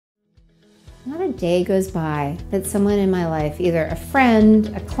Not a day goes by that someone in my life, either a friend,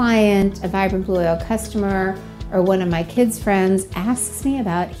 a client, a Vibrant Blue Oil customer, or one of my kids' friends, asks me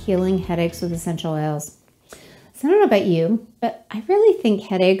about healing headaches with essential oils. So I don't know about you, but I really think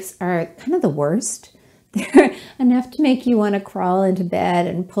headaches are kind of the worst. They're enough to make you want to crawl into bed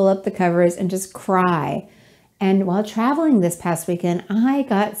and pull up the covers and just cry. And while traveling this past weekend, I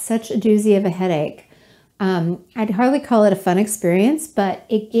got such a doozy of a headache. I'd hardly call it a fun experience, but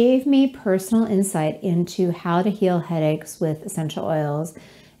it gave me personal insight into how to heal headaches with essential oils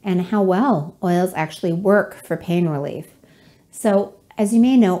and how well oils actually work for pain relief. So, as you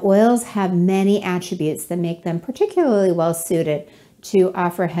may know, oils have many attributes that make them particularly well suited to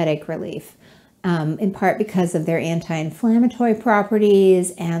offer headache relief, in part because of their anti-inflammatory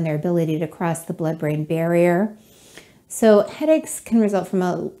properties and their ability to cross the blood-brain barrier. So headaches can result from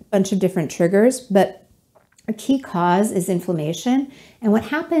a bunch of different triggers, but a key cause is inflammation. And what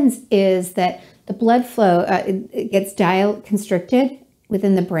happens is that the blood flow it gets constricted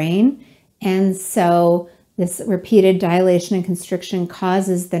within the brain. And so this repeated dilation and constriction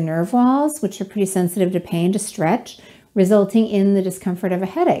causes the nerve walls, which are pretty sensitive to pain, to stretch, resulting in the discomfort of a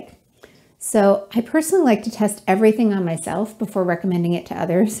headache. So I personally like to test everything on myself before recommending it to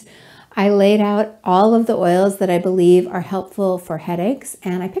others. I laid out all of the oils that I believe are helpful for headaches,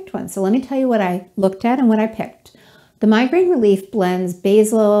 and I picked one. So let me tell you what I looked at and what I picked. The Migraine Relief blends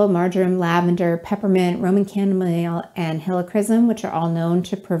basil, marjoram, lavender, peppermint, Roman chamomile, and helichrysum, which are all known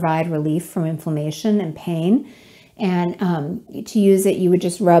to provide relief from inflammation and pain. And to use it, you would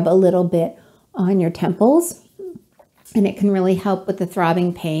just rub a little bit on your temples, and it can really help with the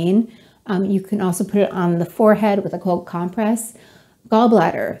throbbing pain. You can also put it on the forehead with a cold compress.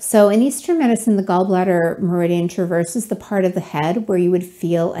 Gallbladder. So in Eastern medicine, the gallbladder meridian traverses the part of the head where you would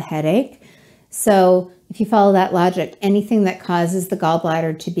feel a headache. So if you follow that logic, anything that causes the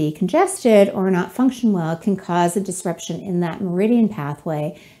gallbladder to be congested or not function well can cause a disruption in that meridian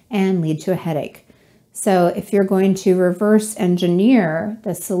pathway and lead to a headache. So if you're going to reverse engineer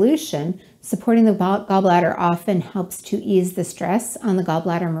the solution, supporting the gallbladder often helps to ease the stress on the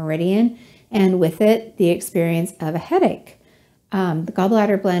gallbladder meridian, and with it, the experience of a headache. The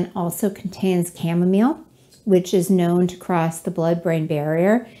gallbladder blend also contains chamomile, which is known to cross the blood-brain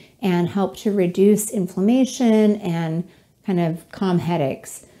barrier and help to reduce inflammation and kind of calm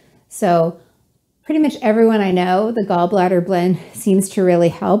headaches. So pretty much everyone I know, the gallbladder blend seems to really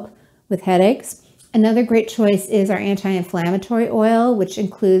help with headaches. Another great choice is our anti-inflammatory oil, which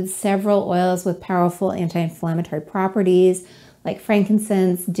includes several oils with powerful anti-inflammatory properties like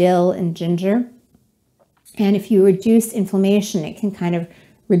frankincense, dill, and ginger. And if you reduce inflammation, it can kind of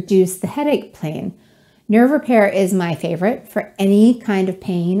reduce the headache pain. Nerve repair is my favorite for any kind of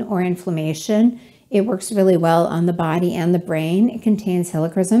pain or inflammation. It works really well on the body and the brain. It contains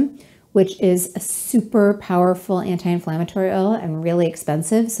helichrysum, which is a super powerful anti-inflammatory oil and really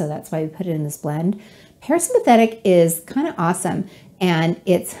expensive, so that's why we put it in this blend. Parasympathetic is kind of awesome, and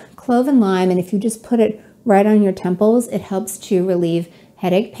it's clove and lime, and if you just put it right on your temples, it helps to relieve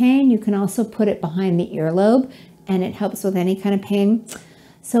headache pain. You can also put it behind the earlobe, and it helps with any kind of pain.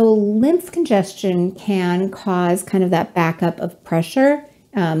 So lymph congestion can cause kind of that backup of pressure.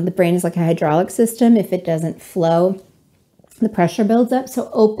 The brain is like a hydraulic system. If it doesn't flow, the pressure builds up.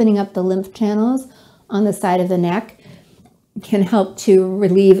 So opening up the lymph channels on the side of the neck can help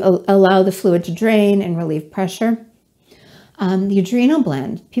to allow the fluid to drain and relieve pressure. The adrenal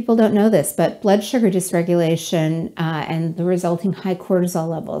blend, people don't know this, but blood sugar dysregulation and the resulting high cortisol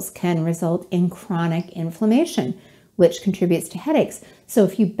levels can result in chronic inflammation, which contributes to headaches. So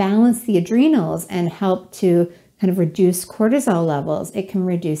if you balance the adrenals and help to kind of reduce cortisol levels, it can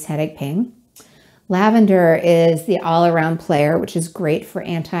reduce headache pain. Lavender is the all-around player, which is great for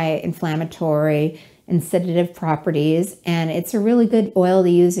anti-inflammatory and sedative properties, and it's a really good oil to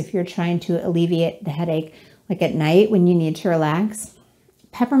use if you're trying to alleviate the headache like at night when you need to relax.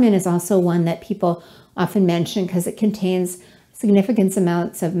 Peppermint is also one that people often mention because it contains significant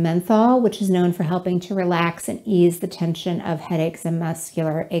amounts of menthol, which is known for helping to relax and ease the tension of headaches and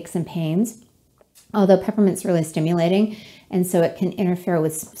muscular aches and pains. Although peppermint's really stimulating, and so it can interfere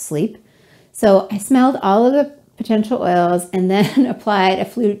with sleep. So I smelled all of the potential oils and then applied a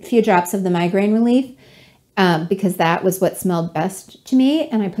few drops of the Migraine Relief because that was what smelled best to me,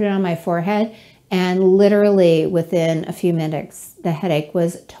 and I put it on my forehead. And literally within a few minutes, the headache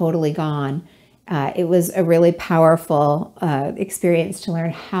was totally gone. It was a really powerful experience to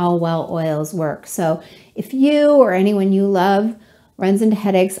learn how well oils work. So if you or anyone you love runs into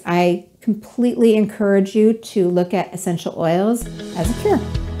headaches, I completely encourage you to look at essential oils as a cure.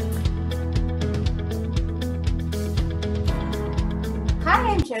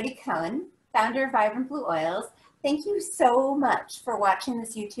 Hi, I'm Jodi Cohen. founder of Vibrant Blue Oils. Thank you so much for watching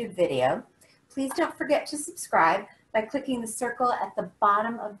this YouTube video. Please don't forget to subscribe by clicking the circle at the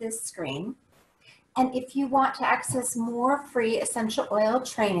bottom of this screen. And if you want to access more free essential oil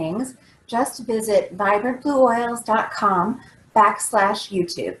trainings, just visit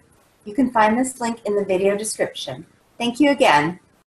vibrantblueoils.com/YouTube. You can find this link in the video description. Thank you again.